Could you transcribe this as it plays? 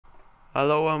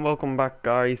Hello and welcome back,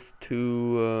 guys,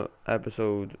 to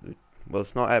episode. Well,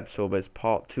 it's not episode, but it's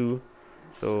part two.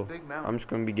 This is a So big I'm mountain. just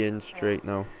gonna begin straight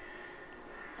now.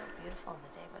 It's so beautiful in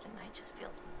the day, but at night just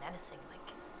feels menacing, like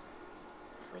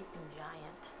a sleeping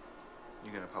giant.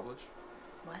 You gonna publish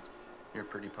What? your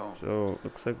pretty poem? So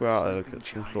looks like we're at Sleeping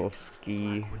some giant sort of of the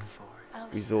ski Blackwood Forest. Oh,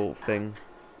 resort shut thing. up.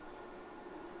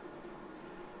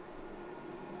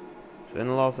 So in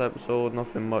the last episode,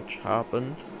 nothing much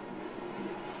happened,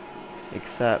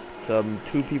 except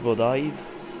two people died.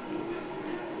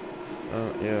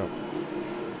 Yeah.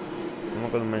 I'm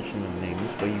not gonna mention the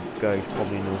names, but you guys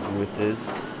probably know who it is.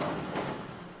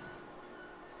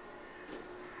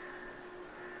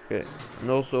 Okay, and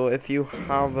also if you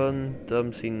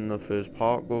haven't seen the first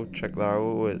part, go check that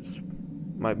out. It's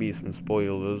might be some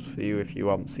spoilers for you if you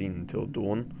haven't seen Until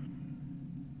Dawn.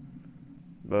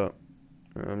 But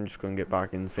I'm just gonna get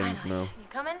back in things Finally, now. you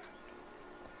coming?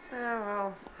 Yeah,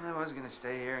 well, I was gonna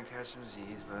stay here and catch some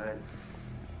Z's, but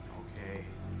okay.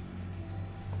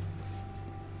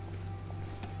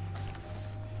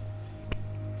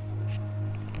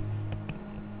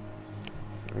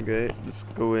 Okay, let's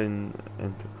go in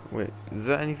and wait. Is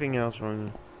there anything else wrong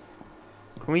here?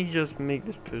 Can we just make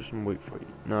this person wait for you?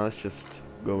 No, let's just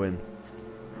go in.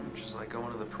 Just like going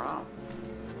to the prom.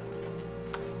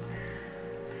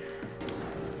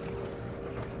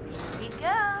 Here we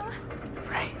go.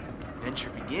 Right.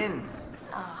 Adventure begins.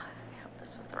 Oh, I hope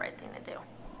this was the right thing to do.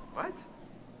 What?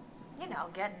 You know,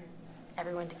 getting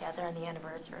everyone together on the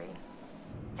anniversary.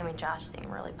 I mean, Josh seemed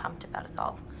really pumped about us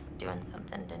all doing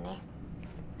something, didn't he?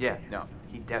 Yeah, no,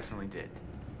 he definitely did.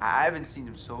 I haven't seen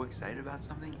him so excited about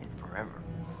something in forever.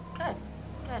 Good,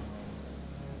 good.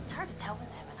 It's hard to tell with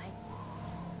him, and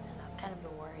I've kind of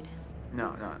been worried.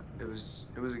 No, it was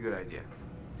a good idea.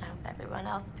 I hope everyone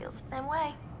else feels the same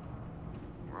way.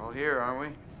 We're all here, aren't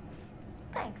we?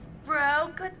 Thanks,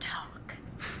 bro. Good talk.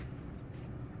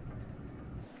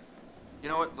 You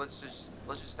know what? Let's just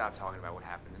stop talking about what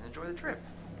happened and enjoy the trip.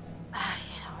 You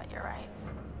know what? You're right.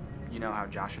 You know how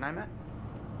Josh and I met?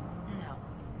 No.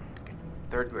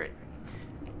 Third grade.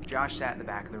 Josh sat in the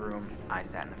back of the room, I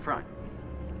sat in the front.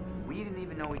 We didn't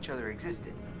even know each other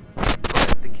existed.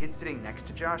 But the kid sitting next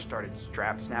to Josh started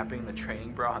strap snapping the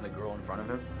training bra on the girl in front of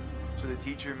him, so the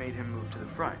teacher made him move to the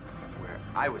front, where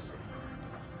I was sitting.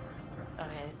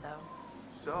 Okay, so.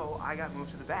 So I got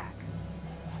moved to the back.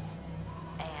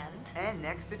 And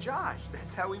next to Josh.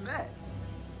 That's how we met.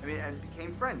 I mean, and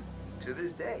became friends to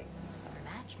this day.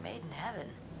 Match made in heaven.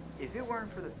 If it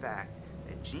weren't for the fact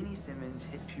that Jeannie Simmons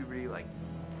hit puberty like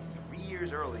 3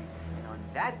 years early, and on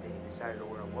that day decided to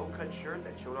wear a low-cut shirt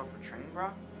that showed off her training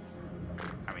bra,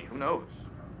 I mean, who knows?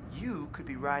 You could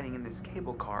be riding in this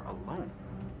cable car alone.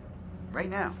 Right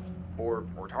now. Or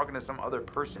talking to some other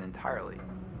person entirely.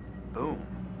 Boom.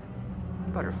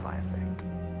 Butterfly effect.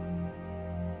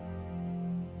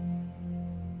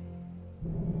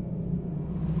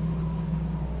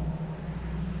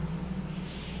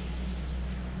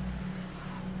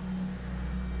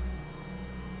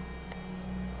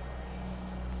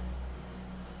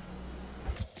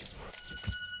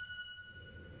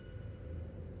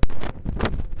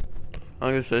 I'm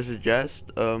going to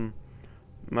suggest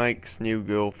Mike's new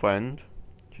girlfriend.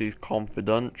 She's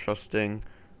confident, trusting.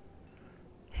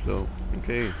 So,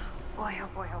 okay. Boy, oh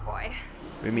boy, oh boy.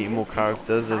 We're meeting more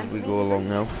characters as we go along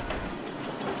now.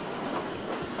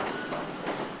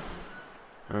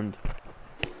 And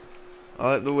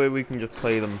I like the way we can just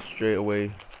play them straight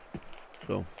away.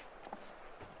 So.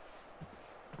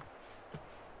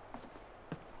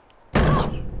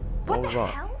 What was that?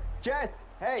 Hell? Jess,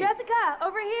 hey! Jessica,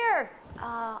 over here!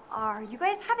 Are you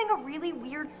guys having a really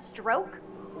weird stroke?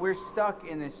 We're stuck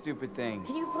in this stupid thing.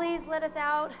 Can you please let us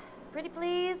out? Pretty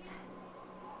please?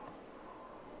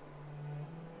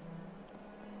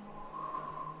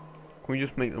 Can we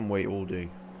just make them wait all day?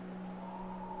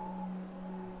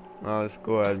 Let's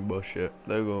go ahead and bush it.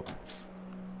 There we go.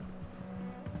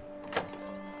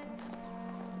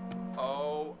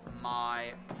 Oh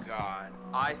my god.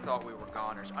 I thought we were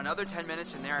goners. Another 10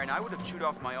 minutes in there and I would have chewed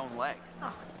off my own leg.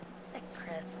 Oh, sick,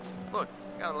 Chris. Look,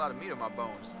 got a lot of meat on my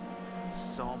bones. This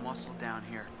is all muscle down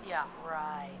here. Yeah,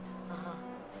 right.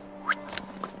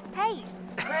 Hey!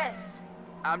 Chris!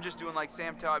 I'm just doing like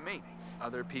Sam taught me.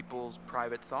 Other people's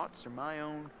private thoughts are my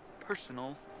own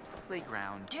personal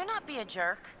playground. Do not be a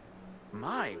jerk.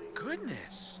 My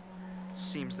goodness.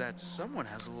 Seems that someone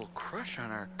has a little crush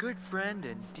on our good friend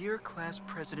and dear class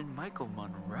president Michael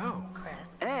Monroe.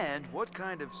 Chris. And what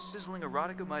kind of sizzling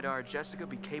erotica might our Jessica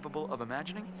be capable of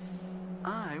imagining?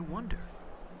 I wonder.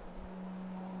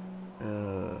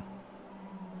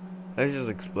 Let's just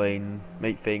explain,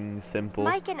 make things simple.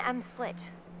 Mike and Em split.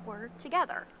 We're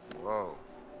together. Whoa,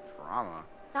 drama.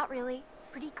 Not really.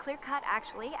 Pretty clear cut,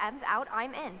 actually. Em's out,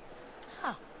 I'm in.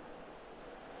 Huh.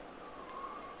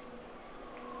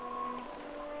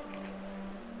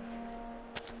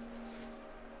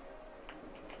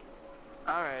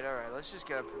 All right, let's just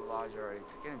get up to the lodge already.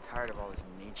 It's getting tired of all this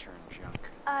nature and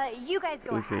junk. You guys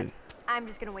go Okay. ahead. I'm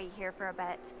just gonna wait here for a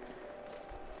bit.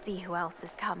 See who else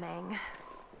is coming.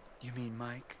 You mean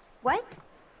Mike? What?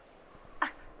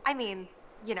 I mean,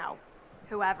 you know,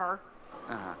 whoever.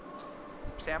 Uh-huh.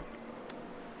 Sam?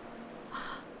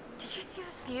 Did you see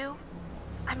this view?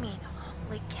 I mean,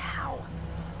 holy cow.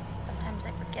 Sometimes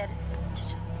I forget to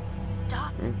just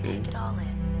stop and Okay. take it all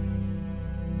in.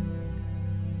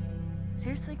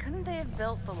 Seriously, couldn't they have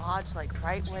built the lodge like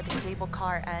right where the cable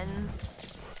car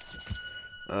ends?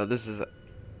 This is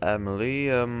Emily,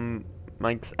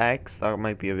 Mike's ex. That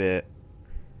might be a bit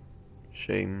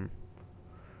shame.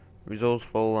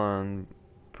 Resourceful and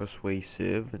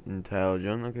persuasive,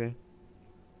 intelligent, okay.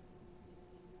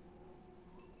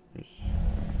 Yes.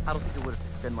 I don't think it would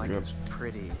have been like Yep. this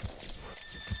pretty.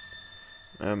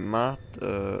 Matt,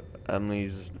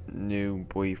 Emily's new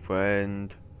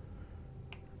boyfriend.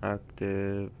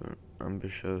 Active,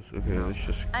 ambitious. Okay, let's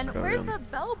just And carry where's on. the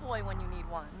bellboy when you need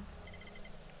one?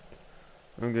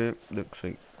 Okay, looks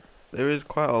like there is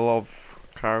quite a lot of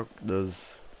characters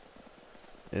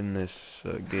in this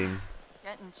game.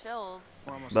 Getting chills.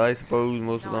 We're almost But I suppose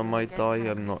most of No, them we're might getting die,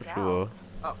 kinda I'm not freaked sure.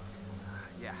 out.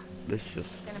 yeah. Let's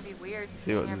just... It's gonna be weird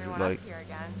See what seeing this is everyone like. up here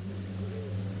again.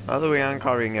 By the way, I'm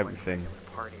carrying Like everything.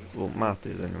 a party. Well, Matt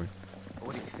is anyway.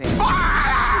 What do you think?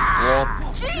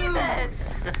 What? Jesus!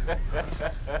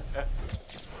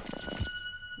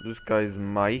 This guy's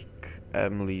Mike,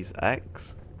 Emily's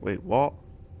ex. Wait, what?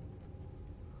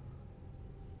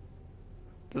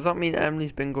 Does that mean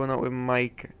Emily's been going out with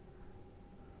Mike?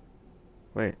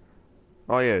 Wait.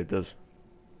 Oh yeah, it does.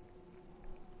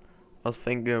 I was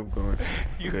thinking of going...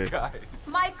 You Okay. guys,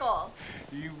 Michael!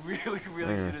 you really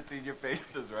Yeah. should have seen your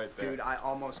faces right there. Dude, I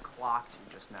almost clocked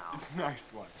you just now. Nice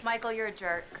one. Michael, you're a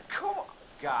jerk. Come on.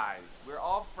 Guys, we're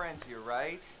all friends here,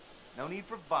 right? No need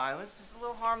for violence, just a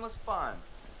little harmless fun.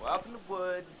 We're up in the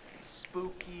woods, it's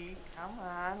spooky. Come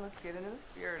on, let's get into the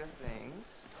spirit of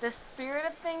things. The spirit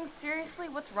of things? Seriously,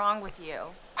 what's wrong with you?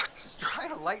 Just trying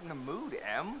to lighten the mood,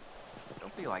 Em.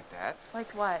 Don't be like that.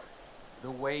 Like what?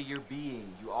 The way you're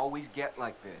being, you always get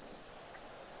like this.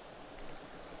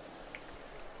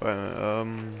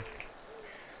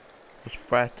 Let's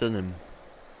threaten him.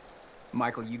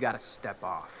 Michael, you gotta step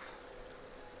off.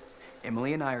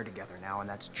 Emily and I are together now, and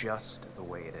that's just the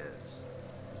way it is.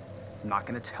 I'm not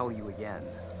gonna tell you again.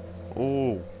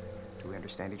 Oh. Do we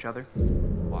understand each other?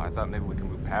 Well, I thought maybe we could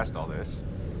move past all this.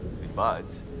 Be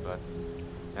buds, but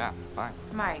yeah, fine.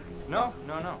 Mike. No,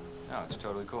 it's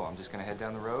totally cool. I'm just gonna head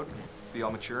down the road, be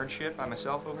all mature and shit by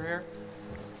myself over here.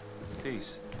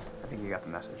 Peace. I think you got the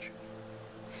message.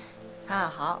 Kinda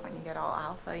hot when you get all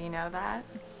alpha, you know that?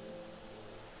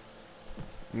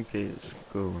 Okay, let's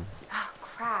go. Oh,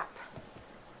 crap.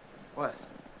 What?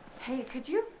 Hey, could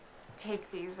you take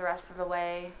these the rest of the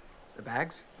way? The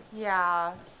bags?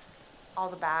 Yeah, just all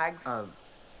the bags.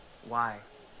 Why?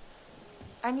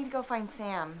 I need to go find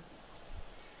Sam.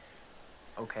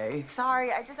 Okay.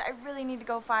 Sorry, I really need to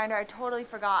go find her. I totally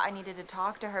forgot I needed to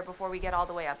talk to her before we get all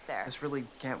the way up there. This really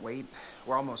can't wait.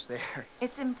 We're almost there.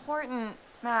 It's important.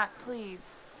 Matt, please.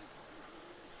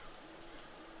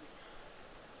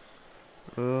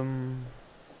 I'm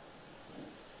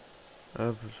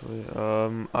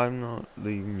not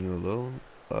leaving you alone.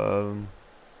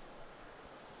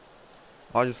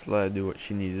 I'll just let her do what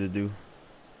she needs to do.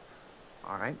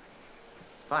 All right.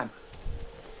 Fine.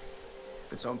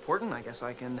 If it's so important, I guess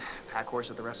I can pack horse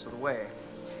it the rest of the way.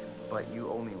 But you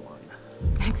owe me one.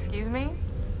 Excuse me?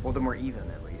 Well, then we're even,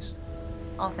 at least.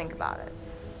 I'll think about it.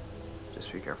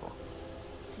 Just be careful.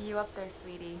 See you up there,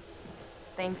 sweetie.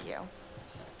 Thank you.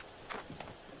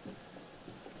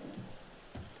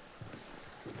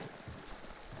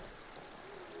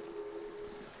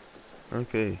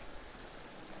 Okay.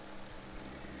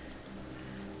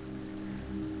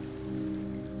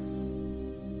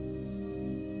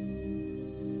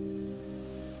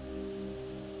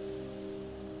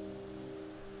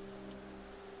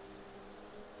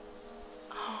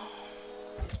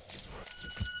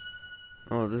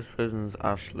 Oh, this person's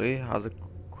Ashley, has a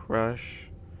crush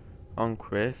on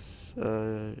Chris.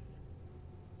 Okay,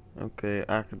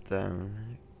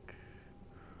 academic.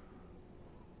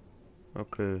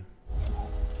 Okay.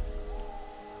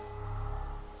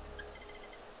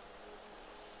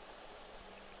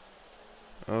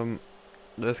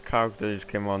 This character just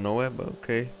came out of nowhere, but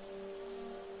okay.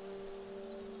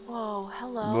 Whoa,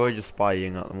 hello. We're just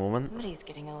spying at the moment. Somebody's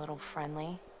getting a little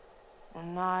friendly.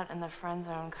 And not in the friend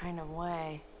zone kind of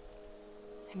way.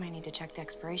 They might need to check the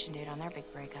expiration date on their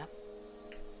big breakup.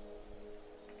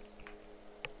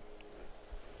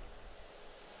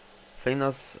 I think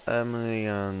that's Emily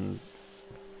and...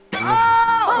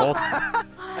 Oh!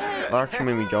 That actually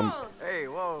made me jump. Hey,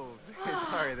 whoa.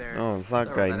 Sorry there. Oh, it's that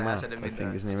Sorry guy, about that, Ash. Matt, I didn't I mean think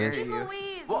to his name scare is. you.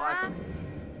 Louise, Well, Matt.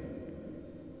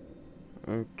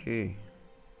 Okay.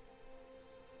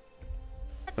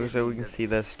 Didn't Looks like we mean can to see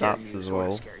their scare stats you, as sort of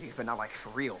well. Scare you, but not like for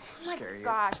real. Scare you.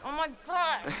 Gosh, oh my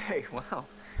god. Hey, wow.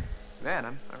 Man,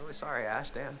 I'm really sorry,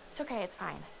 Ash. Dan. It's okay, it's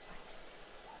fine, it's fine.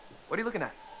 What are you looking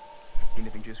at? See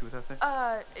anything juicy with that thing?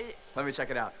 Let me check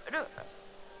it out.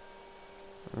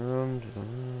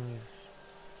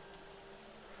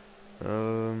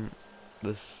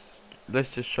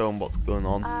 Let's just show them what's going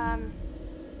on.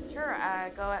 Sure,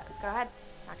 go ahead.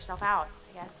 Knock yourself out,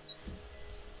 I guess.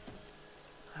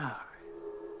 Ah.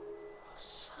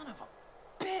 Son of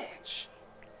a bitch.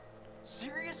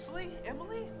 Seriously,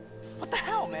 Emily? What the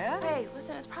hell, man? Hey,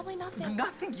 listen, it's probably nothing.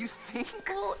 Nothing, you think?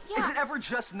 Well, yeah. Is it ever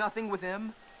just nothing with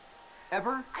him?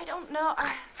 Ever? I don't know.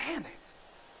 God damn it.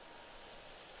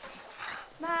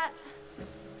 Matt.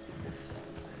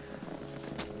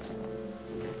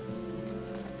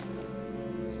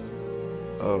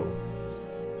 Oh.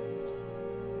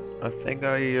 I think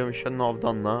I should not have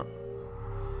done that.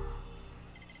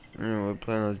 We're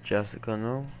playing as Jessica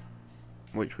now,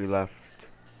 which we left.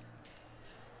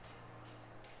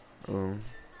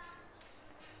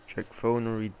 Check phone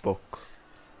or read book.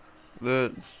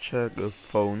 Let's check the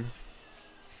phone.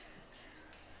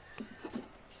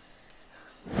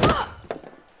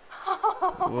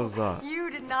 What was that? You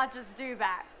did not just do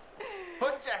that.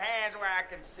 Put your hands where I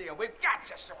can see them. We've got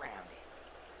you surrounded.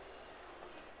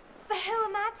 But who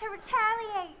am I to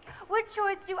retaliate? What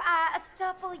choice do I, a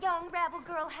supple young rebel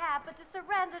girl, have but to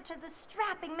surrender to the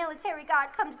strapping military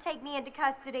guard come to take me into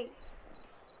custody?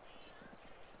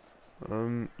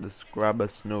 Let's grab a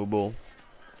snowball.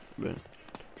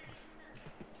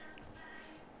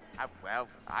 Well,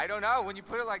 I don't know when you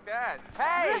put it like that.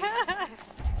 Hey!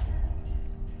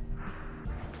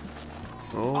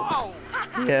 Oh,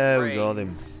 yeah, we got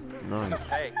him. Nice.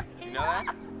 Hey, you know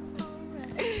that?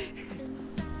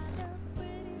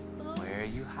 Where are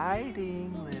you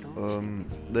hiding, little?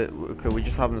 Okay, we're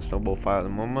just having a snowball fight at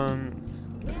the moment.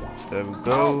 There we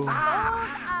go.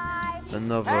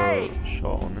 Another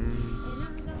shot on him.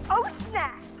 Oh,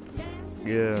 snap!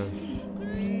 Yes.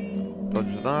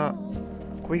 Dodge that.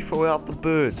 Can we throw out the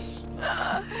birds?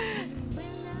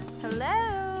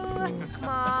 Hello? Come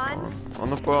on. I'm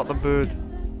gonna throw out the bird.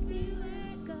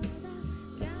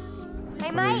 Hey, I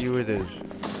know Mike. you it is.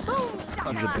 Boom,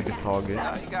 shot. He's a bigger target.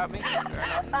 Oh, you got me. Fair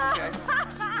enough. Okay.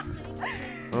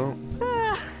 Oh.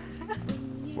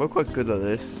 We're quite good at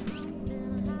this.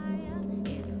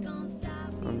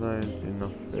 Sometimes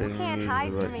enough. You can't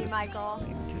hide from me, Michael.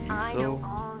 I know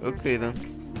all your Okay then.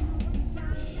 tricks.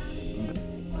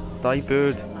 Die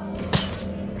bird.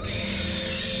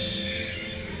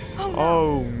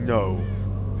 Oh no.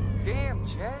 Damn,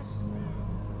 Jess.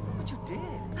 Look what you did.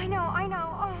 I know.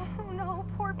 Oh no,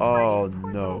 poor birdie. Oh,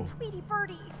 poor no. little sweetie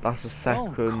birdie. That's the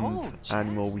second cold,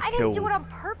 animal we I didn't killed. do it on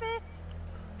purpose.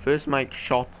 First Mike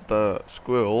shot the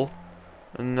squirrel,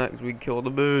 and next we killed the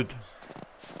bird.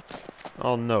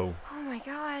 Oh no. Oh my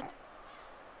god.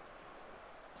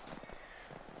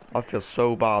 I feel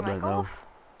so bad right Michael? now.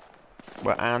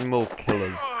 We're animal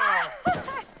killers.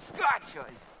 Gotcha.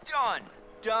 Done.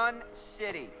 Done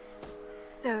city.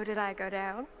 So did I go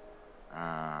down?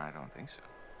 I don't think so.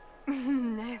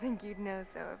 I think you'd know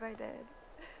so if I did.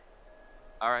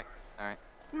 All right. All right.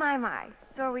 My.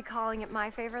 So are we calling it my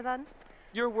favor then?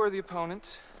 You're a worthy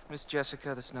opponent, Miss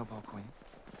Jessica, the Snowball Queen.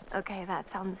 Okay,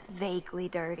 that sounds vaguely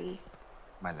dirty.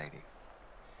 My lady.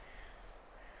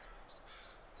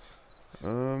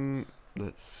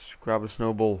 Let's grab a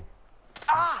snowball.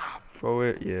 Ah! Throw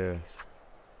it, yes.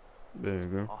 There you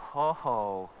go.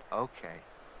 Oh, okay.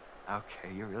 Okay,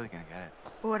 you're really gonna get it.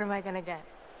 What am I gonna get?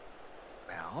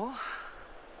 Well,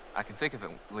 I can think of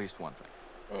at least one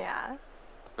thing. Yeah.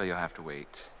 But you'll have to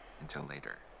wait until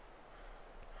later.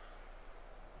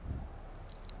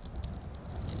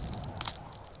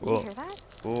 Did you hear that?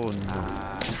 Oh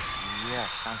no. Yeah,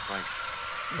 sounds like...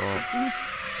 Oh,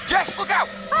 Jess, look out!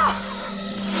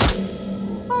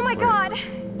 Oh my Wait. god!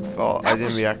 oh I That didn't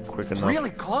was react quick enough. Really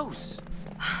close.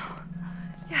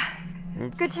 Yeah.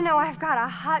 Good to know I've got a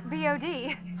hot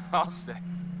BOD. I'll say.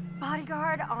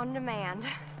 Bodyguard on demand.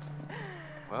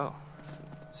 Whoa,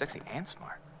 sexy and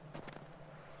smart.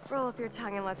 Roll up your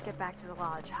tongue and let's get back to the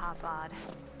lodge, hot bod.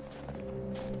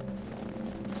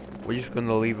 We're just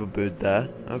gonna leave a bird there.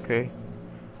 Okay.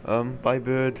 Bye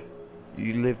bird.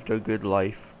 You lived a good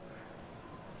life.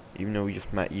 Even though we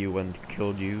just met you and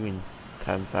killed you in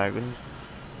 10 seconds.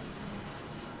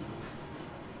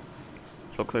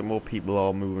 Looks like more people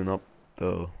are moving up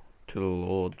to the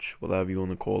lodge, whatever you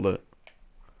want to call it.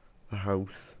 The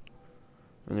house.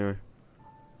 Anyway.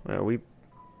 Where are we?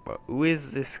 Who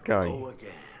is this guy?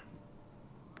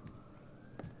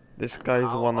 This guy's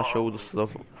the one that showed us the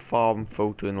farm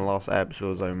photo in the last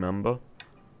episodes, I remember.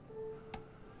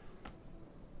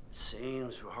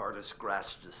 Seems we hardly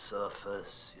scratched the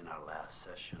surface in our last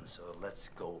session, so let's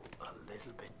go a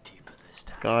little bit deeper this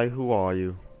time. Guy, who are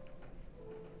you?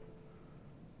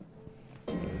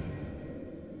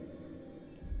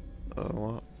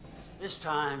 What? This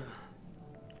time,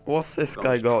 what's this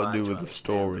guy got to do with the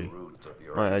story?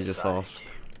 Might I just ask?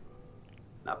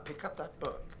 Now pick up that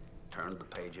book, turn the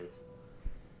pages.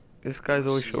 This guy's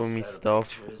always showing me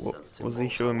stuff. What was he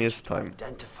showing me this time?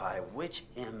 Identify which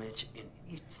image in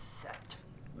each set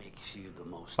makes you the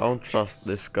most. I don't trust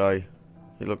this guy.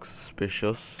 He looks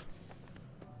suspicious.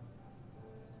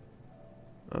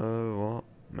 What?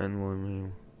 Men will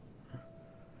mean.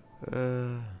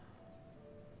 There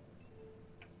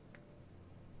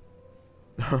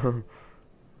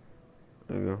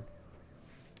you go.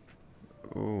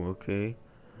 Oh, okay.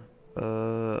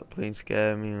 Playing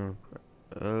scare me.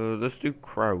 Let's do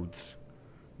crowds.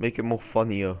 Make it more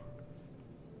funnier.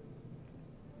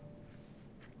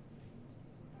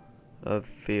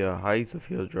 Fear, height of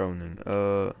fear, drowning.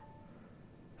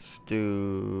 Let's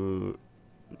do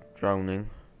drowning.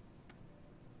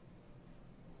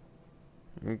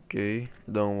 Okay,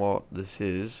 don't know what this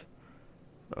is.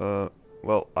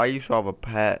 Well, I used to have a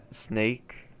pet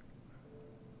snake.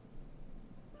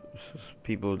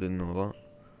 People didn't know that.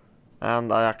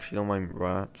 And I actually don't mind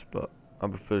rats, but I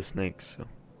prefer snakes, so.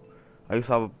 I used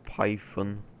to have a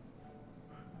python.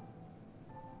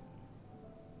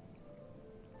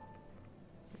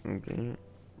 Okay.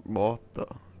 What the?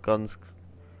 Guns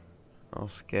are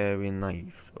scary,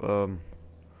 knives. Let's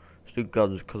do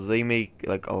guns, because they make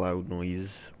like a loud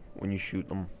noise when you shoot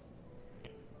them.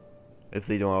 If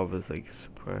they don't have a like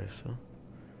suppressor.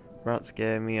 Rats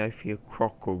scare me, I fear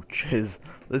cockroaches.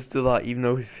 Let's do that even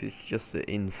though it's just an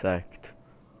insect.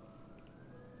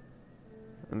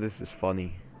 And this is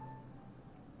funny.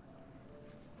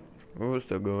 Oh, we're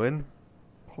still going.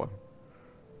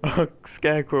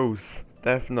 Scarecrows,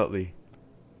 definitely.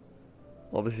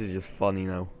 Oh, this is just funny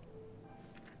now.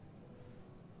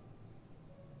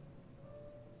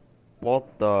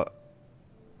 What the?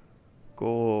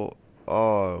 Go.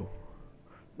 Oh.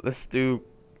 Let's do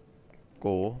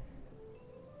gore.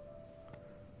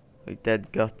 Like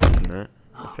dead guts, isn't it?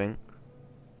 I think.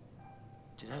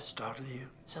 Did that startle you?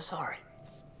 So sorry.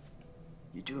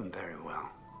 You're doing very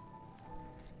well.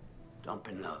 Don't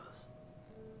be nervous.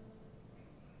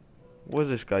 What is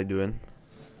this guy doing?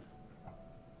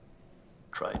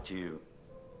 Try to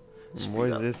What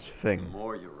is up. this thing? The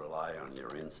more you rely on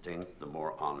your instincts, the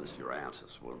more honest your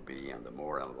answers will be, and the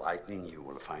more enlightening you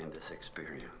will find this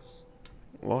experience.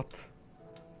 What?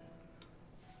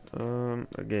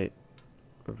 Okay.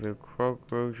 The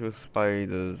cockroach with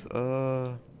spiders.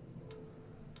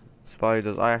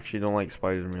 Spiders. I actually don't like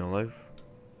spiders in real life.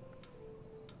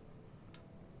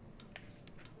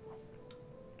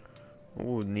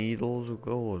 Oh, needles of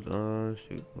gold.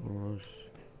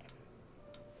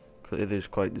 It is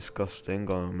quite disgusting,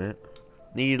 gotta admit.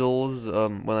 Needles,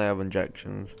 when I have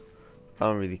injections. I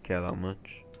don't really care that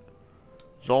much.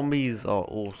 Zombies are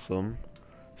awesome.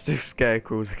 Let's do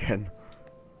scarecrows again.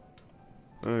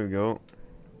 There we go.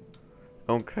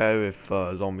 Don't care if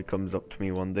a zombie comes up to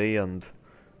me one day and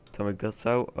tell my guts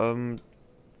out.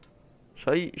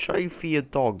 Should I fear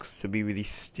dogs to be really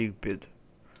stupid?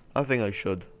 I think I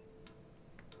should.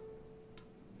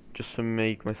 Just to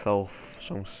make myself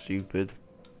sound stupid.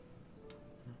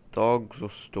 Dogs or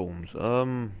storms?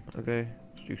 Okay,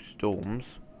 let's do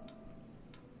storms.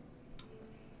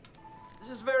 This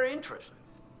is very interesting.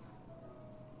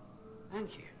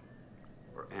 Thank you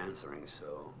for answering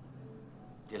so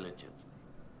diligently.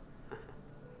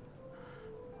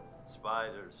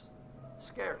 Spiders,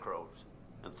 scarecrows,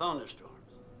 and thunderstorms.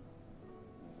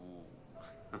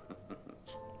 Ooh.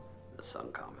 The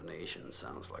sun combination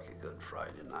sounds like a good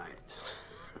Friday night.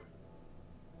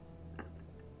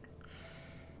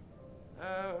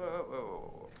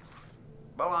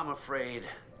 Well, I'm afraid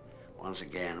once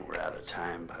again we're out of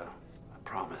time, but I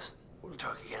promise we'll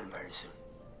talk again very soon.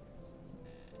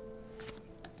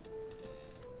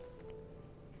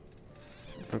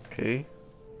 Okay.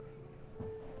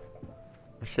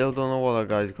 I still don't know what that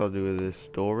guy's got to do with this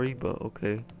story, but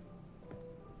okay.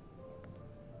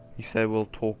 He said we'll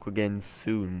talk again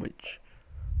soon, which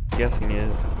I'm guessing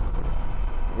is...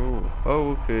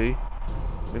 Oh, okay.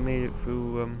 We made it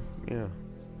through, yeah.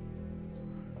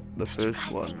 The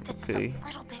first one, okay.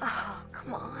 Oh,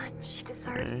 come on. She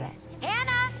deserves Okay. it.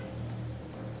 Hannah!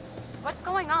 What's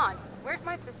going on? Where's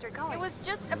my sister going? It was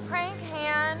just a prank,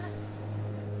 Han.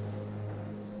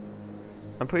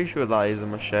 I'm pretty sure that is a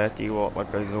machete what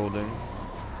that guy's holding.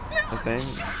 I think.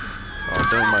 Oh,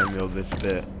 don't mind me of this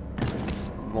bit.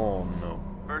 Long, no.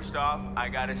 First off, I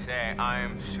gotta say, I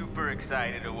am super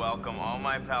excited to welcome all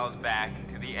my pals back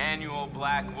to the annual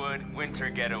Blackwood Winter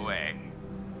Getaway.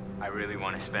 I really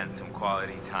want to spend some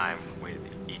quality time with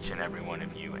each and every one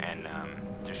of you and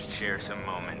just share some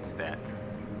moments that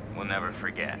we'll never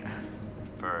forget.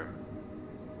 For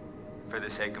the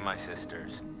sake of my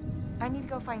sisters. I need to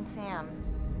go find Sam.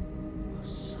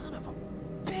 Son of a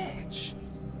bitch.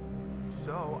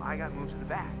 So I got moved to the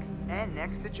back and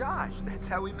next to Josh. That's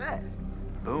how we met.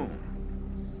 Boom.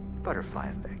 Butterfly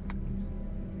effect.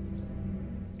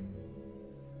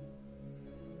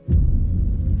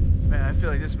 Man, I feel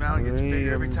like this mountain gets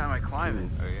bigger every time I climb it.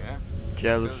 Oh yeah?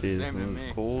 Jealousy is Feels the same to when me.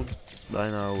 it's cold.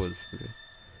 9 hours. Okay.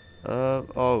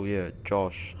 Oh yeah,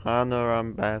 Josh. Hannah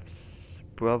and Beth's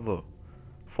brother.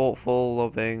 Thoughtful,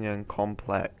 loving, and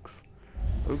complex.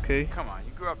 Okay. Come on,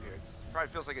 you grew up here. It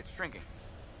probably feels like it's shrinking.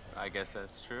 I guess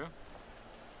that's true.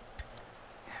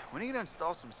 When are you gonna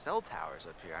install some cell towers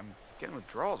up here? I'm getting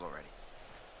withdrawals already.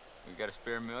 We got a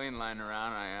spare million lying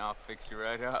around, and I'll fix you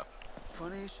right up.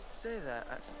 Funny you should say that.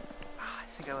 I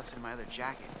think I left it in my other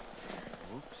jacket.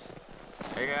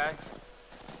 Oops. Hey guys,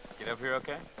 get up here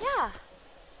okay? Yeah.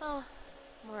 Well,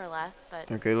 more or less,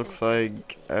 but... Okay, looks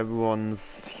like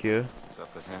everyone's here. What's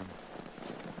up with him?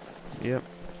 Yep.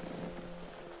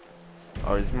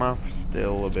 Oh, his math's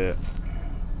still a bit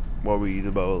worried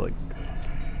about, like,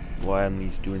 what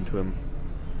Emily's doing to him.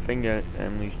 I think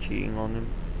Emily's cheating on him.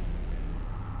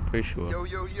 Pretty sure.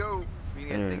 Yo. We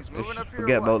get Anyway, things moving let's up here.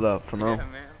 forget or what? about that for now. Yeah,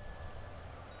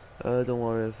 man. Don't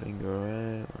worry, I think you're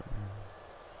alright.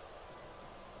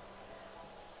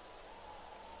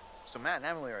 So Matt and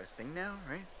Emily are a thing now,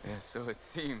 right? Yeah, so it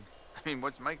seems. I mean,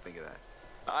 what's Mike think of that?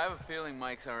 I have a feeling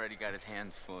Mike's already got his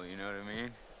hands full, you know what I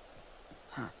mean?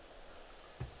 Huh.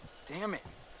 Damn it,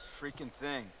 this freaking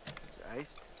thing. It's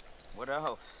iced. What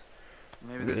else?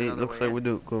 Maybe there's It another looks way like in.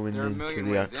 we're going There are a into million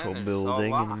the ways in, actual they're just all building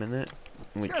in a locked. minute,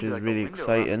 There's which gotta be, is like, a really window around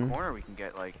the exciting. corner we can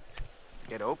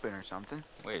get open or something.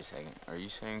 Wait a second, are you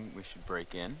saying we should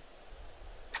break in?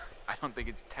 I don't think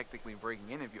it's technically breaking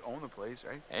in if you own the place,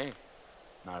 right? Hey,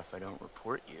 not if I don't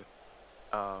report you.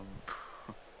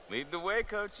 Lead the way,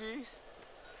 coachies.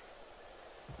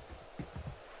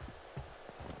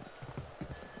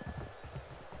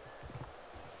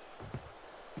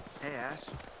 Hey, Ash.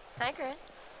 Hi, Chris.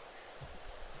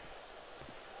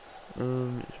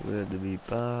 It's weird to be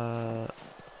back.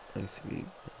 Nice to be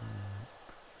back.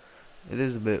 It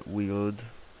is a bit weird.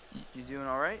 You doing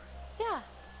all right? Yeah.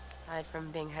 Aside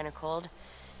from being kind of cold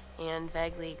and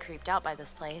vaguely creeped out by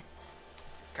this place.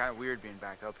 It's kind of weird being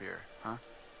back up here, huh?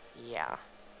 Yeah.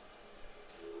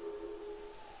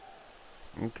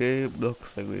 Okay,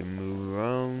 looks like we move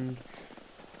around.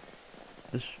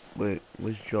 Wait,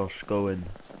 where's Josh going?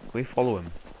 Can we follow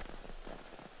him?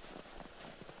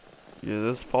 Yeah,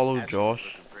 let's follow Ashley's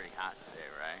Josh. looking pretty hot today,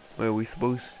 right? Where are we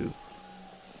supposed to?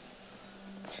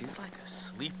 She's like a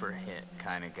sleeper hit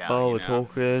kind of gal. Oh, you we're know?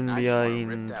 talking And I just wanna rip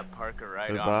behind that Parker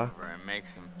right her off back. of her and make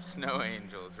some snow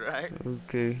angels, right?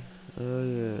 Okay.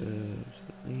 Yeah.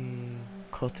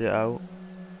 Cut it out.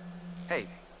 Hey,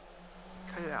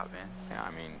 cut it out, man. Yeah,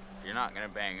 I mean, if you're not gonna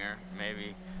bang her,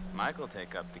 maybe Michael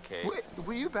take up the case. Wait,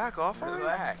 will you back off already?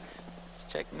 Relax. Just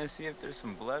checking to see if there's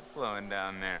some blood flowing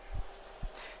down there.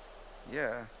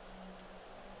 Yeah.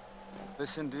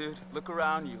 Listen, dude, look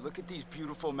around you. Look at these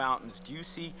beautiful mountains. Do you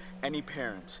see any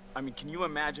parents? I mean, can you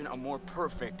imagine a more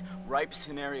perfect, ripe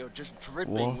scenario just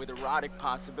dripping with erotic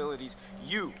possibilities?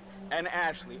 You and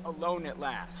Ashley alone at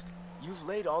last. You've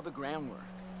laid all the groundwork.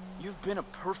 You've been a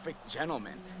perfect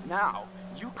gentleman. Now,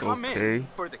 you come in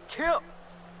for the kill.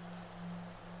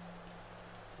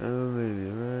 Maybe,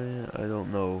 right? I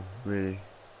don't know, really.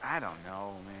 I don't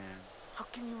know, man. How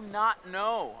can you not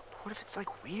know? What if it's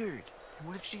like weird?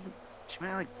 What if she might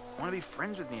not like want to be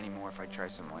friends with me anymore if I try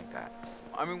something like that?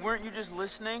 I mean, weren't you just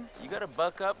listening? You gotta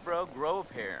buck up, bro. Grow a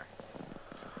pair.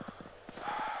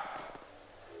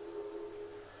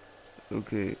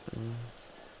 Okay.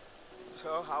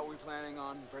 So, how are we planning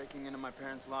on breaking into my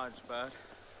parents' lodge, bud?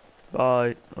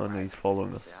 Bye. Oh no, he's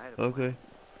following us. Okay.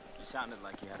 You sounded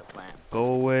like you had a plan. Go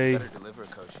away. You better deliver,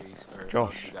 Cochise, or else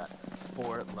Josh. you got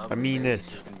 4 lovely I mean ladies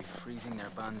it. who are gonna be freezing their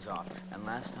buns off. And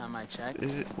last time I checked,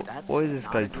 Is it, that's what is this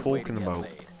not guy a good way to talking get about?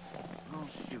 laid. Oh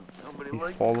shoot, nobody He's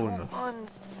likes following cold us.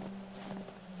 ones.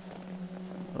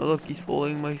 Oh look, he's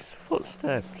following my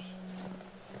footsteps.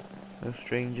 How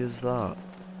strange is that?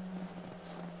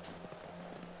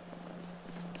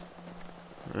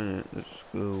 Alright, let's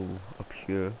go up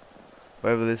here.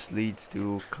 Wherever this leads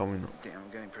to, coming up. Damn, I'm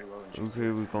getting pretty low in juice.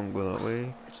 Okay, we can't go that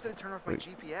way. I just had to turn off my Wait,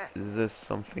 GPS. is there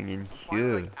something in Find it,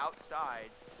 here? like outside,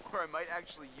 where I might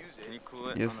actually use it. Can you cool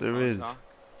it Yes, on the there phone is. talk?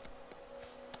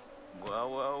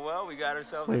 Well, well, well, we got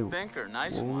ourselves Wait, a thinker.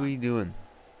 Nice what one. are we doing?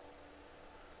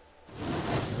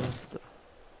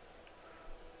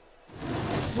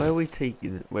 Where are we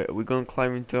taking it? Wait, are we gonna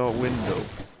climb into our window?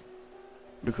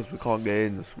 Because we can't get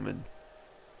in or something.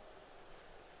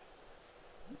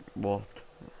 What?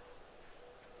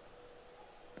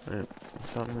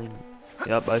 What's happening?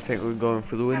 Yep, I think we're going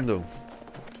through the window.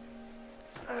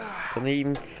 Can they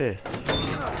even fit?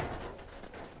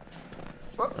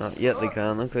 Yeah, they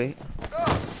can, okay.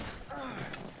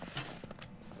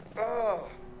 Oh,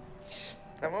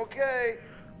 I'm okay.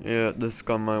 Yeah, this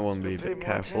guy might want to be a Pay bit more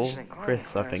careful. attention in climbing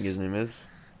Chris, I think class. his name is.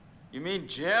 You mean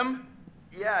Jim?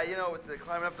 Yeah, you know, with the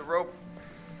climbing up the rope.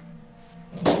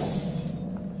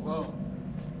 Whoa.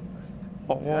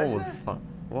 What was that?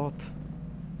 What?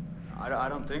 I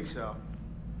don't think so.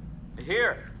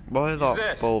 Here. Why did use that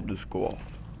this. bulb just go off?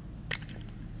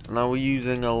 Now we're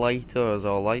using a lighter as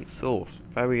our light source.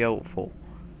 Very helpful.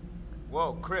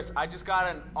 Whoa, Chris, I just got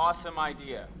an awesome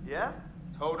idea. Yeah?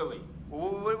 Totally.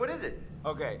 What is it?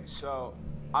 Okay, so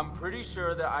I'm pretty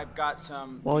sure that I've got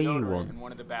some What do you deodorant want? in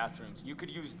one of the bathrooms. You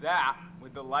could use that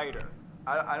with the lighter.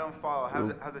 I don't follow.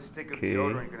 How's a stick of Okay.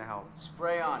 deodorant gonna help?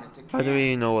 Spray on. It's a How do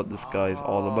we know what this guy's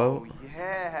all about? Oh,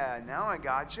 yeah, now I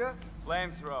gotcha.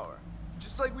 Flamethrower.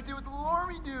 Just like we did with the little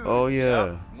army dudes. Oh yeah.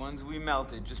 Yep, ones we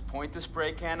melted. Just point the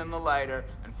spray can in the lighter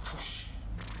and whoosh.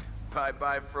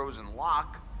 Bye-bye frozen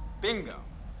lock. Bingo.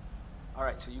 All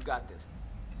right, so you got this.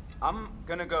 I'm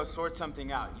gonna go sort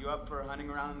something out. You up for hunting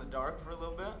around in the dark for a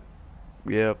little bit?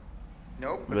 Yep.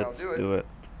 Nope, but Let's I'll do it. do it.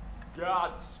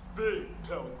 Godspeed,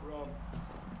 Pilgrim.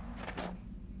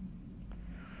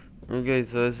 Okay,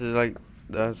 so this is like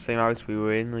the same house we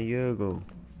were in a year ago.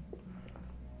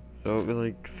 So it was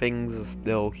like things are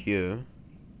still here.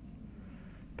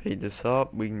 Pick this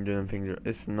up, we can do anything.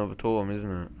 It's another totem,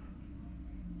 isn't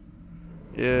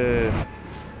it? Yeah.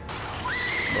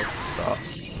 What's that?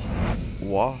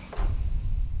 What?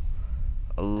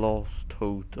 A lost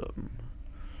totem.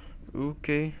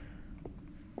 Okay.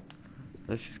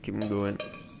 Let's just keep 'em going.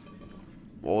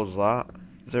 What was that?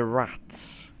 Is there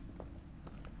rats?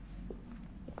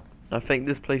 I think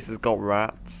this place has got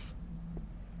rats.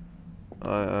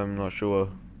 I'm not sure.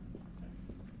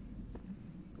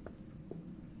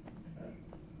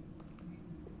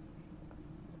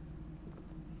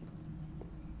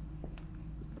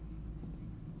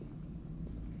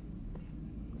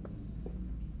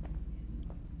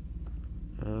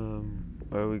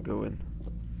 Where are we going?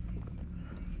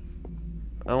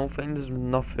 I don't think there's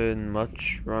nothing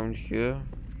much around here.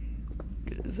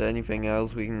 Is there anything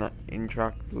else we can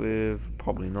interact with?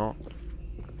 Probably not.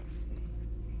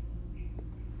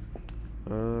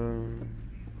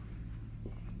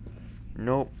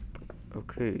 Nope.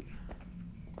 Okay.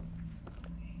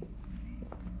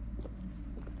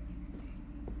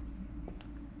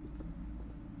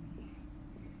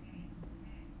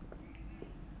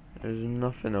 There's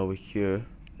nothing over here.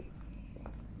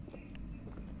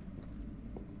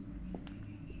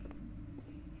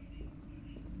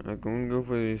 Can we go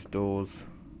through these doors?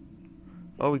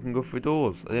 Oh, we can go through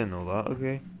doors. I didn't know that.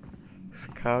 Okay. Let's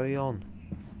carry on.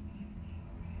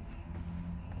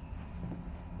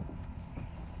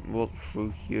 What's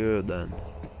through here then?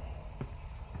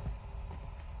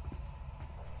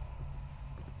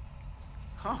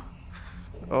 Huh.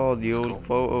 Oh, the old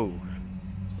photos.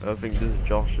 I think this is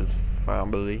Josh's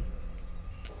family.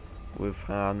 With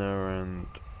Hannah and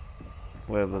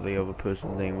whatever the other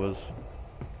person's name was.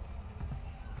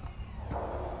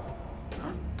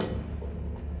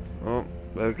 Oh,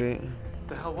 okay. What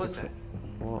the hell was that?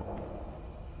 What?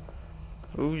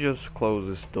 Who just closed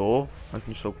this door? I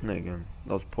can just open it again.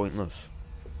 That was pointless.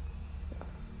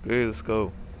 Okay, let's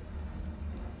go.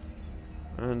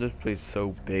 And this place is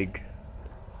so big.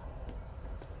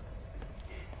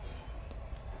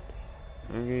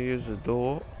 Okay, here's the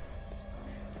door.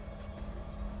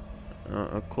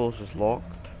 Of course it's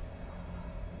locked.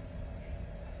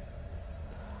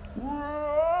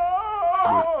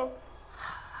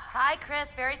 Hi,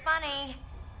 Chris. Very funny.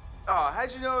 Oh,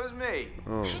 how'd you know it was me?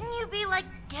 Oh. Shouldn't you be, like,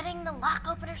 getting the lock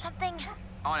open or something?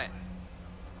 On it.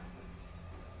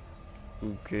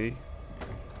 Okay.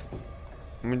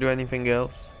 Can we do anything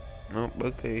else? Nope,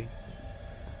 okay.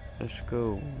 Let's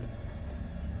go.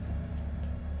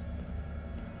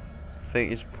 I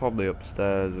think it's probably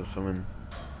upstairs or something.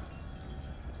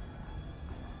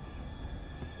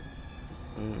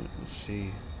 Let's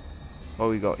see. What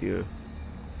we got here?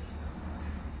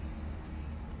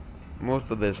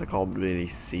 Most of this I can't really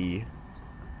see.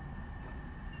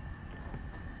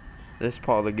 This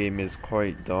part of the game is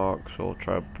quite dark, so I'll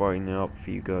try to brighten it up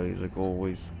for you guys like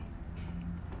always.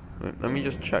 Right, let me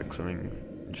just check something.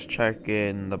 Just check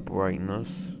in the brightness.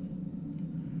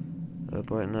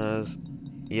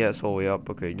 Yeah, it's all the way up.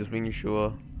 Okay, just making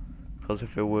sure. Because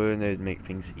if it weren't, it'd make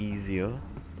things easier.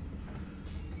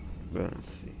 But let's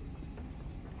see.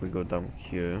 If we go down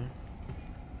here.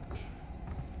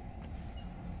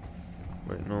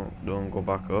 Wait, no, don't go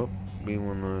back up. We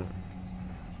wanna.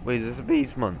 Wait, is this a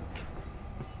basement?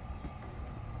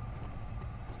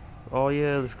 Oh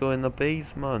yeah, let's go in the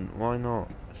basement. Why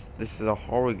not? This is a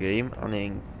horror game and it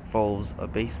involves a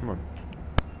basement.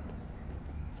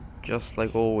 Just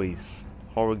like always,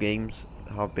 horror games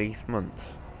have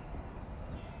basements.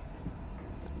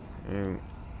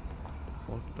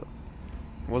 What the?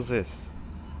 What's this?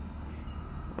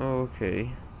 Oh, okay.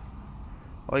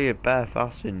 Oh yeah, Beth,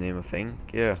 that's her name I think,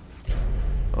 yeah.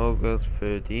 August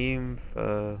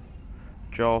 13th,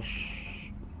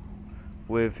 Josh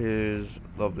with his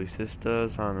lovely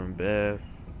sisters, Hannah and Beth.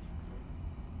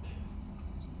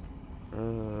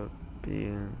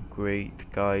 Being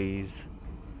great guys.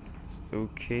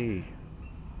 Okay.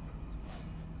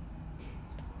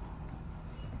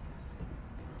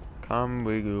 Can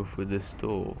we go through this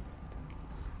door?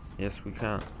 Yes, we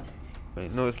can.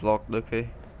 Wait, no, it's locked, okay.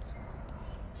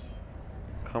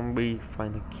 Can we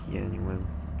find a key anywhere?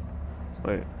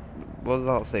 Wait, what does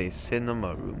that say?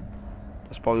 Cinema room.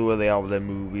 That's probably where they have their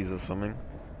movies or something.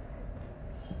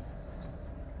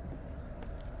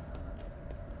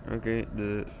 Okay,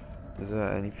 is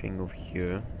there anything over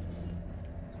here?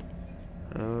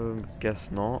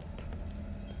 Guess not.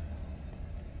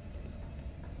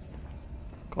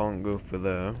 Can't go for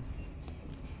there.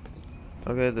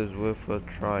 Okay, there's worth a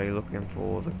try looking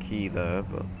for the key there,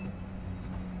 but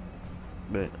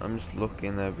I'm just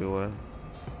looking everywhere.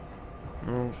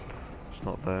 Nope, it's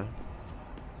not there.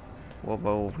 What about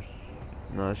over here?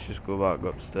 No, let's just go back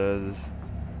upstairs.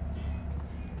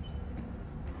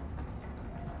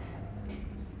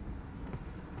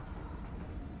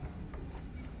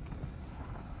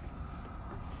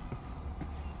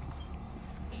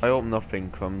 I hope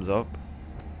nothing comes up.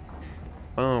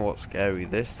 I don't know what's scary,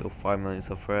 there's still 5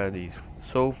 Nights at Freddy's.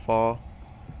 So far,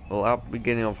 well, at the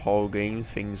beginning of horror games,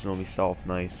 things normally start off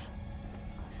nice.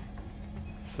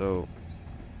 So,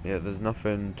 yeah, there's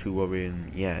nothing too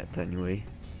worrying yet, anyway.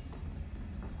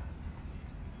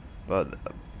 But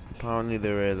apparently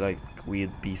there are like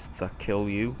weird beasts that kill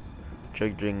you,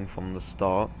 judging from the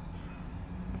start.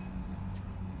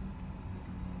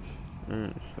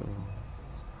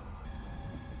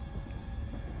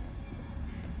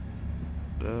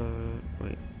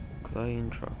 Wait, could I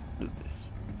interact with this?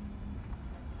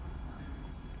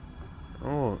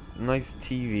 Oh, nice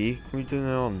TV. Can we turn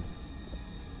it on?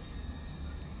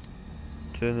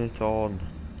 Turn it on.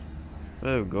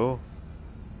 There we go.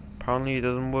 Apparently it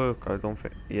doesn't work. I don't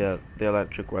think. Yeah, the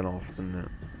electric went off, didn't it?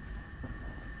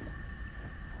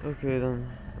 Okay then.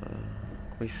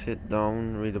 We sit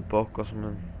down, read a book or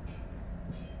something.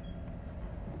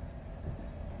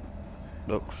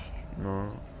 Looks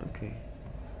no. Okay.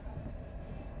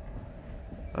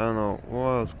 I don't know, what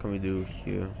else can we do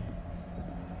here?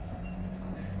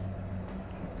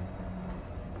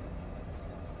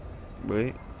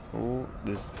 Wait, oh,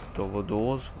 there's double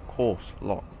doors, of course,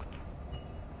 locked.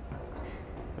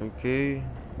 Okay,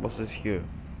 what's this here?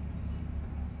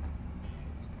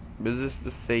 Is this the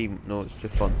same? No, it's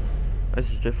different.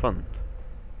 This is different.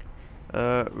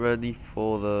 Ready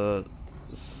for the...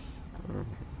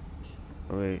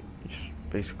 wait, just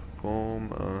basic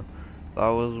form, that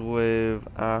was with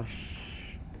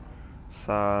Ash,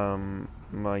 Sam,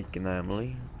 Mike and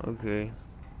Emily. Okay.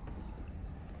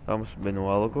 That must have been a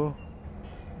while ago.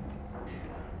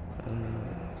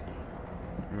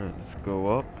 Let's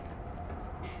go up.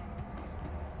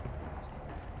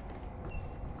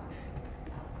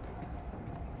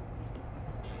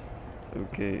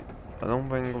 Okay. I don't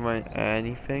think I find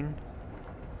anything.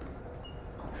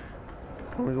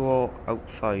 Can we go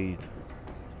outside?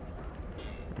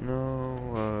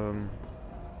 No,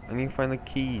 I need to find the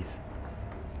keys.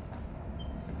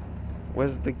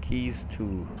 Where's the keys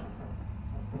to?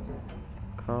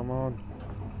 Come on.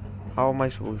 How am I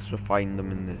supposed to find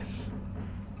them in this?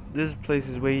 This place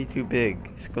is way too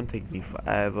big. It's gonna take me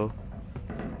forever.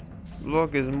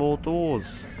 Look, there's more doors.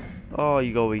 Oh,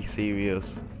 you gotta be serious.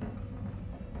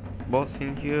 What's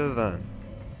in here then?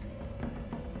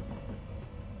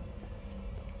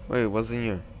 Wait, what's in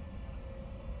here?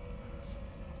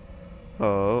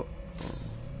 Oh.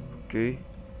 Okay.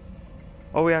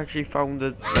 Oh, we actually found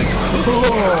it.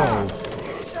 Oh!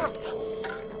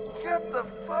 What the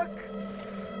fuck?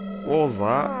 What was that?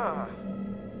 Ah.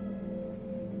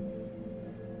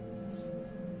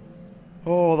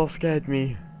 Oh, that scared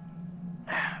me.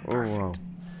 Oh wow.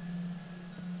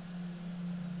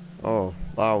 Oh,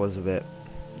 that was a bit.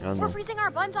 I don't We're know. freezing our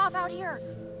buns off out here.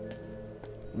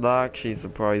 That actually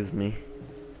surprised me.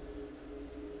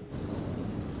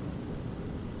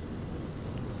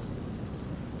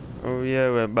 Oh yeah,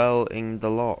 we're belting the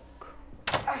lock.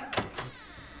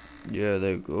 Yeah,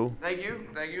 there you go. Thank you.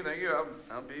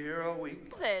 I'll be here all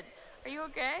week. Sid, are you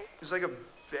okay? It's like a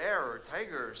bear or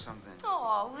tiger or something.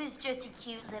 Oh, it was just a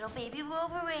cute little baby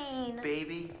Wolverine.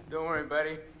 Baby. Don't worry,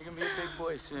 buddy. You're gonna be a big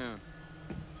boy soon.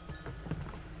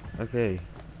 Okay.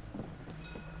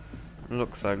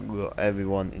 Looks like we got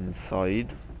everyone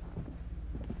inside.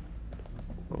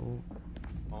 Oh.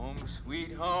 Home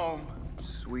sweet home.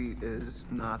 Sweet is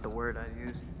not the word I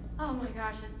use. Oh my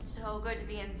gosh, it's so good to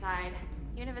be inside.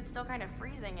 Even if it's still kind of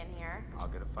freezing in here. I'll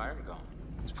get a fire going.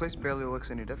 This place barely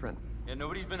looks any different. Yeah,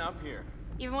 nobody's been up here.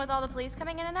 Even with all the police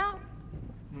coming in and out?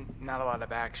 Not a lot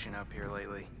of action up here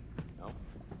lately. No.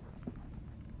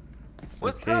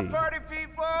 What's Okay. up, party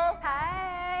people?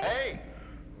 Hi. Hey!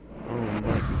 Oh,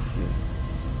 nice.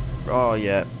 Oh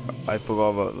yeah, I forgot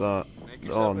about that. Make Oh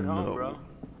yourself at no. home, bro.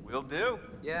 Will do.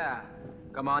 Yeah,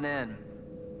 come on in.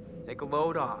 Take a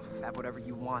load off. Have whatever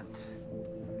you want.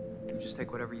 You just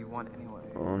take whatever you want anyway.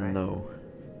 Oh right? no.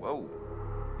 Whoa.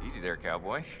 Easy there,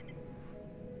 cowboy.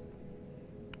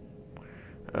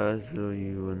 So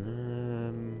you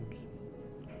and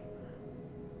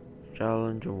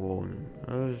challenge or warning.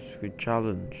 That was a good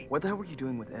challenge. What the hell were you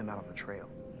doing with M out on the trail?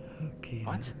 Okay.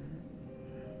 What?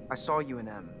 I saw you and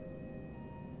M.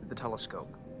 With the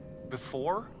telescope.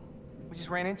 Before? We just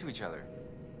ran into each other.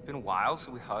 Been a while,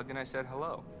 so we hugged and I said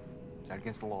hello. Is that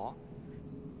against the law?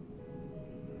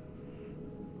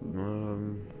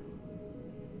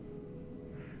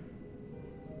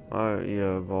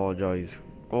 Yeah, apologize.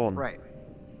 Go on. Right.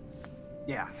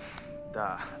 Yeah.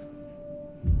 Duh.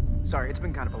 Sorry, it's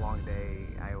been kind of a long day.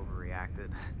 I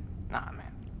overreacted. Nah,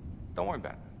 man. Don't worry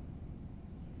about it.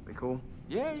 We cool?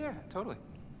 Yeah, totally.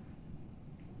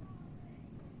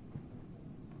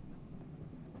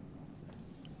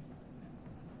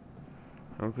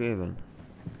 Okay then.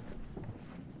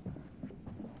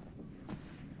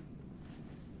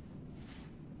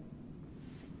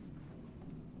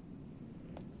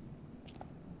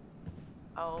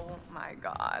 Oh my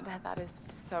god, that is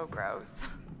so gross.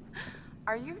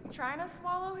 Are you trying to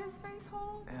swallow his face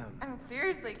whole? I mean,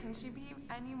 seriously, can she be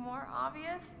any more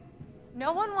obvious?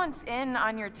 No one wants in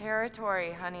on your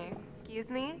territory, honey. Excuse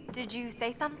me? Did you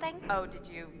say something? Oh, did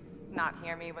you not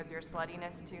hear me? Was your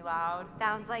sluttiness too loud?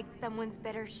 Sounds like someone's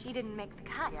bitter she didn't make the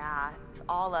cut. Yeah, it's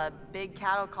all a big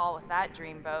cattle call with that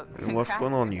dreamboat. And what's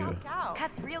going on here?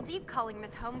 Cat's real deep calling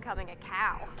Miss Homecoming a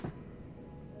cow.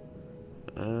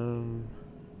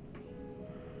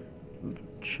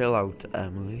 Chill out,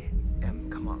 Emily. Em,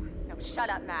 come on. No, shut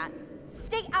up, Matt.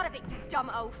 Stay out of it, you dumb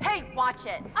oaf. Hey, watch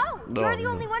it. Oh, you're the No.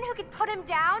 only one who can put him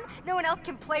down? No one else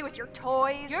can play with your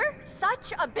toys? You're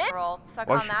such a bitch. Girl, suck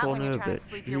Why on she that calling when you're her a trying to bitch?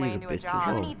 sleep She your way is a into a bitch as job.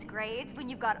 well. Who needs grades when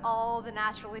you've got all the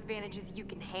natural advantages you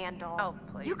can handle? Oh,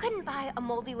 please. You couldn't buy a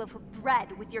moldy loaf of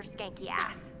bread with your skanky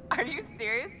ass. Are you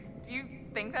serious? Do you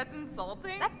think that's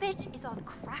insulting? That bitch is on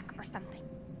crack or something.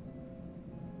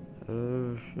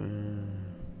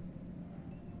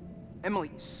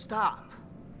 Emily, stop.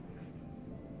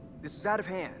 This is out of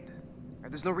hand.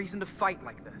 There's no reason to fight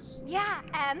like this. Yeah,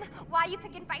 Em. Why you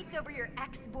picking fights over your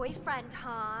ex-boyfriend,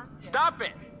 huh? Stop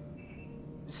it!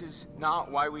 This is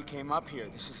not why we came up here.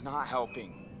 This is not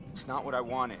helping. It's not what I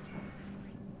wanted.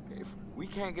 Okay, if we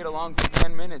can't get along for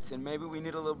 10 minutes, then maybe we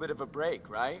need a little bit of a break,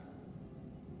 right?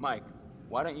 Mike,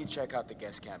 why don't you check out the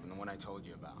guest cabin, the one I told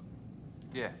you about?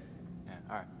 Yeah,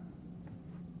 all right.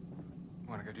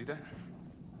 Wanna go do that?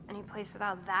 Any place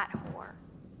without that whore.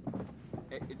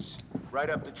 It's right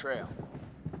up the trail.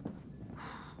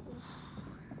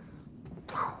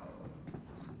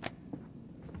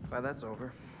 Glad that's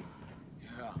over.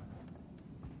 Yeah.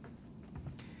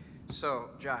 So,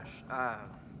 Josh,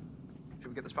 should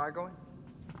we get this fire going?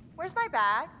 Where's my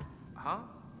bag? Huh?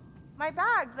 My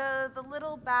bag, the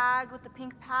little bag with the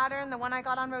pink pattern, the one I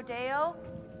got on Rodeo.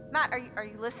 Matt, are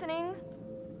you listening?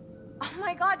 Oh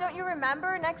my God, don't you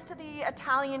remember? Next to the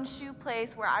Italian shoe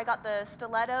place where I got the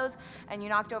stilettos and you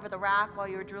knocked over the rack while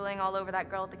you were drooling all over that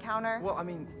girl at the counter? Well, I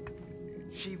mean,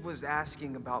 she was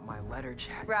asking about my letter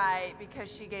jacket. Right,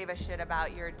 because she gave a shit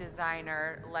about your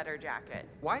designer letter jacket.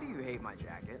 Why do you hate my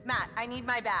jacket? Matt, I need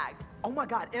my bag. Oh my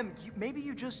God, Em, maybe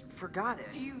you just forgot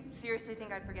it. Do you seriously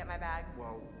think I'd forget my bag?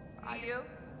 Well, Do you?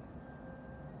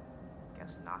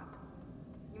 Guess not.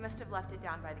 You must have left it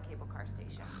down by the cable car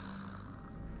station.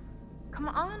 Come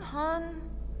on, hon.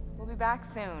 We'll be back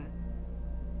soon.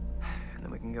 And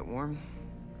then we can get warm?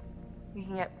 We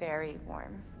can get very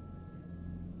warm.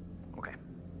 Okay.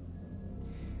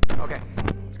 Okay,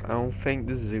 let's go. I don't think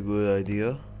this is a good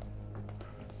idea,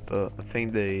 but I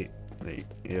think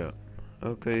yeah.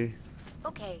 Okay.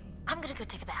 Okay, I'm gonna go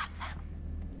take a bath.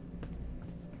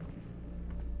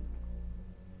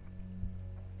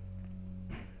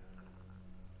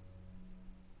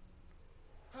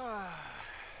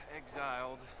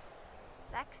 Exiled.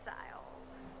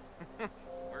 Sexiled.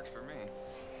 Works for me.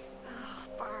 Oh,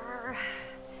 Burr.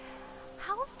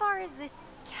 How far is this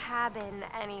cabin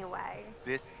anyway?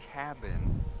 This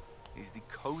cabin is the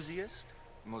coziest,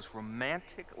 most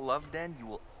romantic love den you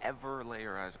will ever lay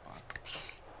your eyes upon.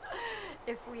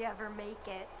 If we ever make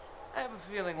it. I have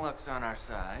a feeling luck's on our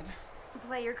side.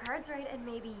 Play your cards right and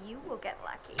maybe you will get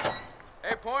lucky.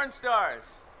 Hey, porn stars.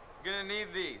 Gonna need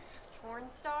these. Porn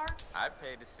star? I'd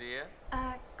pay to see you.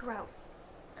 Gross.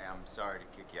 Hey, I'm sorry to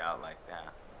kick you out like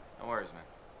that. No worries, man.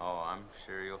 Oh, I'm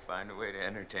sure you'll find a way to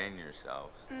entertain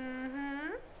yourselves.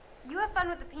 Mm-hmm. You have fun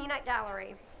with the peanut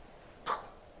gallery.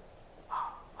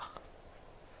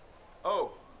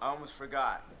 Oh, I almost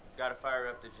forgot. Gotta fire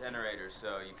up the generator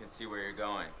so you can see where you're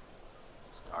going.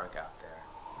 It's dark out there.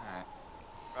 Alright.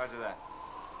 Roger that.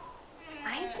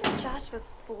 I think Josh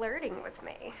was flirting with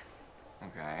me.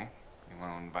 Okay. You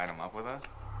want to invite him up with us?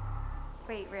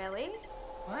 Wait, really?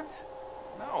 What?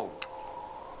 No.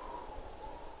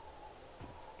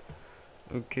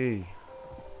 Okay.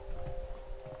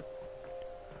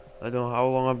 I don't know how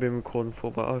long I've been recording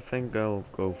for, but I think I'll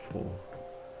go for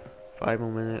 5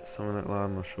 more minutes, something like that,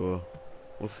 I'm not sure.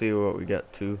 We'll see what we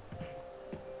get to.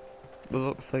 But it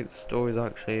looks like the story's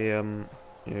actually, you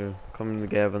know, coming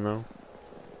together now.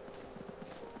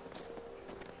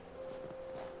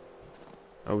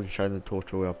 Oh, we shined the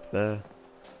torch way up there.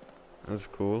 That's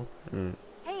cool.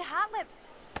 Hey, Hot Lips.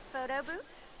 Photo booth?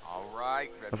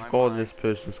 Alright, I forgot what this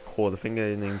person's called. I think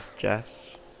her name's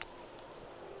Jess.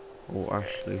 Or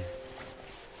Ashley.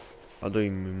 I don't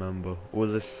even remember. Or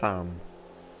was it Sam?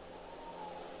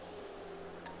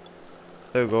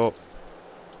 There we go.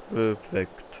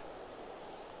 Perfect.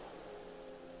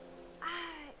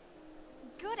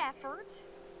 Good effort.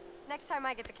 Next time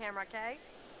I get the camera, okay?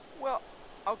 Well,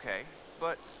 okay,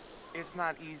 but it's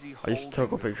not easy. I just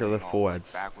took a picture of their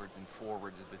foreheads. Backwards and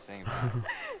forwards at the same time.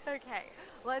 Okay,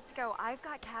 let's go. I've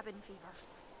got cabin fever.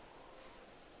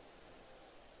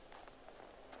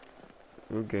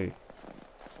 Okay.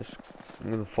 I'm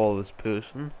gonna follow this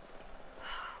person.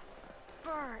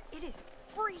 Burr, it is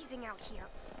freezing out here.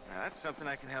 Now, that's something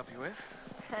I can help you with.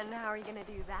 And how are you gonna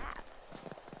do that?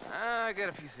 I got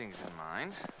a few things in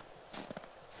mind.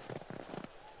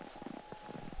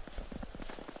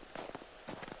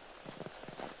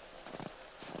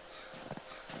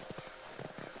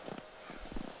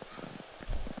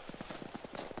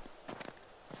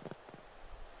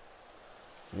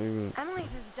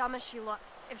 Emily's as dumb as she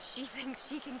looks if she thinks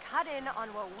she can cut in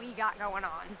on what we got going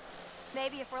on.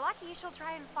 Maybe if we're lucky, she'll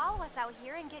try and follow us out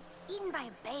here and get eaten by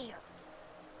a bear.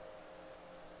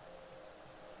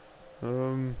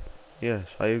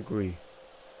 Yes, I agree.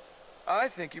 I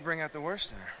think you bring out the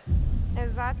worst in her.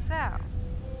 Is that so?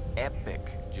 Epic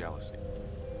jealousy.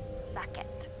 Suck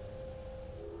it.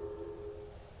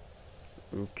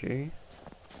 Okay.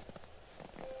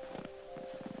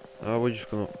 We're just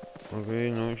gonna...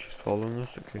 Okay, no, she's following us,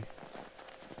 okay.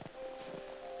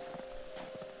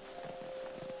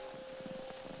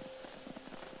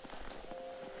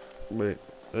 Wait,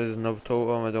 there's another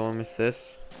totem, I don't want to miss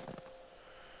this.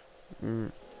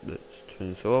 Let's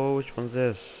turn this. Oh, which one's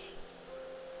this?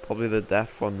 Probably the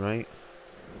death one, right?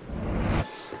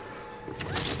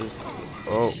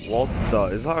 Oh, what the?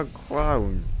 Is that a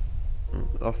clown?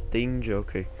 That's danger,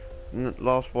 okay. And the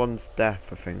last one's death,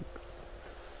 I think.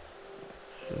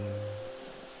 So,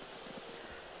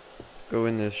 go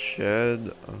in this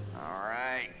shed.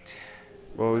 Alright.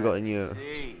 What we got in here?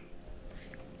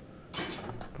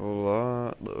 Pull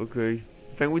that. Okay.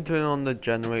 I think we turn on the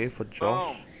generator for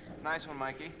Josh. Boom. Nice one,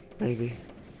 Mikey. Maybe.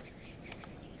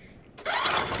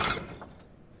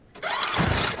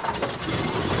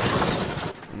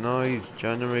 Nice,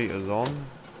 generators on.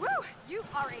 Woo! You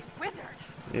are a wizard.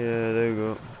 Yeah, there you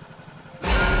go.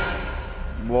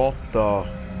 What the?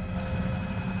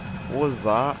 What was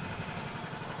that?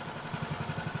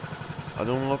 I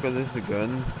don't look at this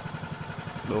again.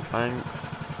 No thanks.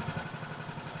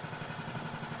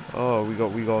 Oh, we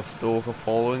got a stalker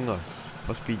following us.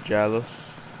 Must be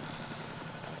jealous.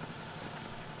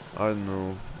 I don't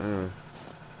know. Anyway.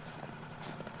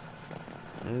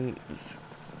 Let's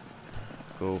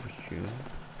go over here.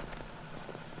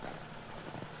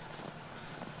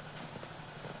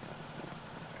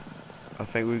 I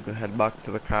think we can head back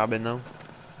to the cabin now.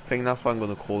 I think that's what I'm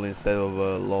gonna call it instead of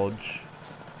a lodge.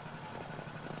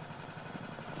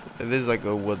 It is like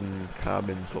a wooden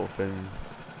cabin sort of thing.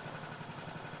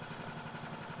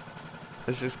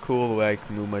 It's just cool the way I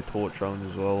can move my torch around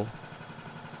as well.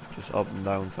 Just up and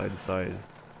down, side to side.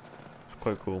 It's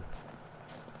quite cool.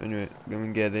 Anyway,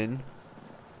 gonna get in.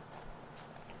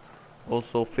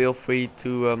 Also, feel free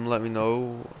to let me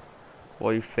know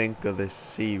what you think of this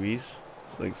series,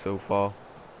 like so far.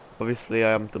 Obviously, I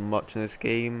haven't done much in this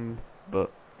game,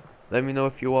 but let me know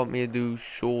if you want me to do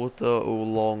shorter or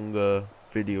longer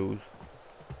videos.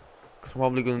 Cause I'm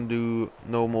probably gonna do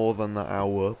no more than an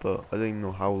hour, but I don't even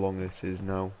know how long this is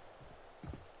now.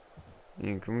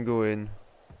 Yeah, can we go in?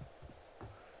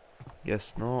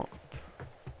 Guess not.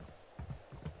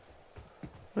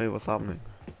 Wait, what's happening?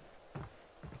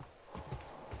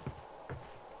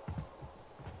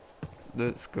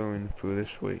 Let's go in through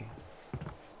this way.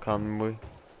 Can we?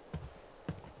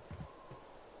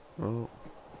 Oh.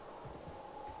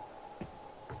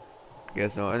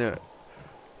 Guess not. Anyway,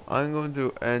 I'm going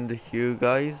to end here,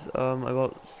 guys. I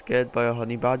got scared by a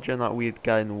honey badger, and that weird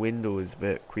guy in the window is a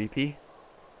bit creepy.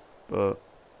 But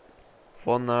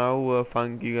for now,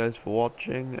 thank you guys for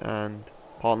watching, and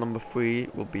part number 3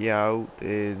 will be out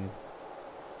in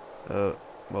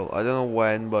well, I don't know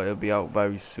when, but it'll be out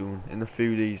very soon, in a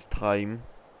few days time.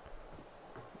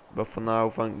 But for now,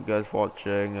 thank you guys for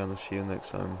watching, and I'll see you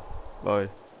next time. Bye.